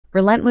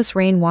Relentless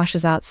rain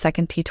washes out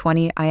second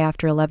T20I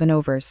after 11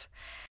 overs.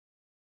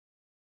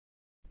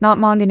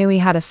 Maunganui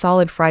had a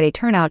solid Friday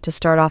turnout to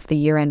start off the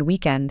year-end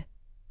weekend,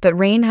 but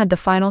rain had the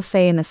final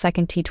say in the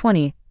second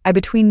T20I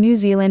between New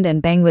Zealand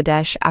and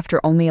Bangladesh after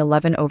only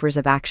 11 overs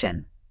of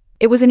action.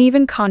 It was an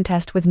even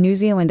contest with New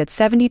Zealand at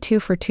 72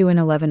 for 2 in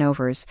 11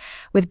 overs,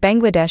 with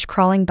Bangladesh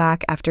crawling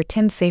back after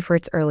Tim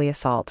Seifert's early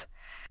assault.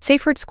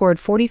 Seifert scored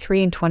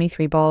 43 in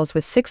 23 balls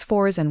with 6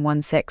 fours and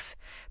 1 6,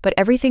 but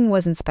everything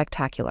wasn't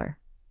spectacular.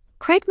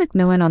 Craig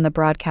McMillan on the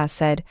broadcast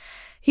said,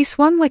 "He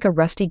swung like a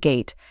rusty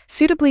gate,"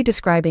 suitably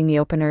describing the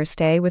opener's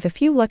stay with a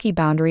few lucky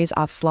boundaries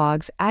off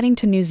slogs adding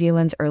to New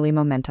Zealand's early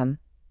momentum.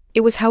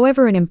 It was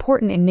however an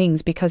important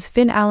innings because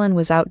Finn Allen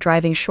was out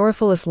driving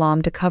Shoreful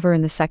Islam to cover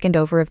in the second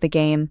over of the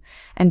game,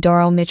 and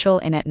Darrell Mitchell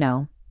in at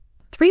no.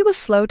 3 was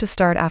slow to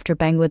start after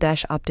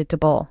Bangladesh opted to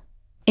bowl.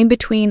 In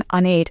between,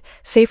 on 8,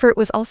 Seifert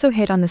was also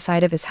hit on the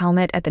side of his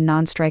helmet at the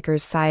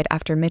non-striker's side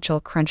after Mitchell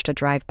crunched a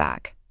drive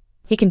back.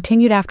 He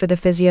continued after the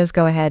physio's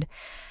go-ahead.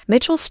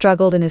 Mitchell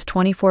struggled in his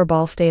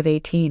 24-ball stay of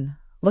 18,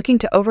 looking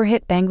to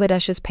overhit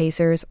Bangladesh's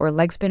pacers or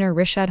leg spinner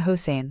Rishad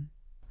Hossain.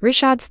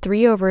 Rishad's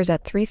 3 overs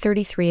at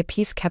 3:33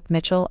 apiece kept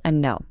Mitchell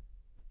and no.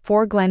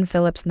 4 Glenn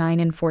Phillips 9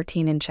 and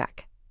 14 in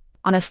check.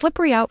 On a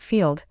slippery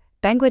outfield,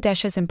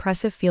 Bangladesh's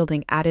impressive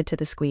fielding added to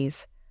the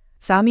squeeze.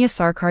 Samia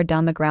Sarkar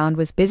down the ground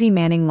was busy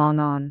manning long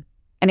on,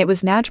 and it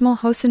was Najmal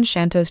Hossain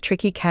Shanto's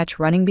tricky catch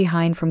running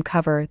behind from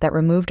cover that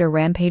removed a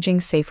rampaging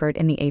Seifert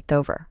in the 8th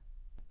over.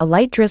 A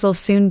light drizzle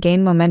soon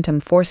gained momentum,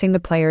 forcing the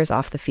players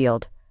off the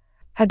field.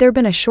 Had there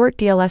been a short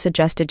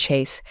DLS-adjusted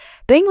chase,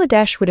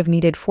 Bangladesh would have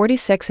needed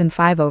 46 in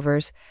 5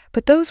 overs,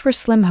 but those were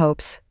slim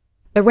hopes.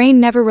 The rain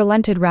never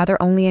relented, rather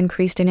only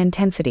increased in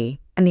intensity,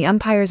 and the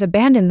umpires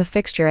abandoned the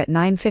fixture at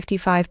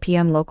 9:55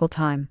 p.m. local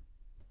time.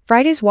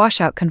 Friday's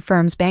washout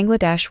confirms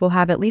Bangladesh will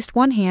have at least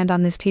one hand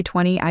on this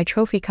T20I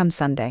trophy come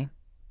Sunday.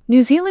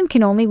 New Zealand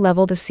can only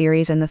level the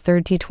series in the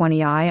third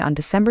T20I on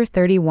December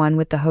 31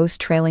 with the host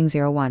trailing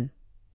 0-1.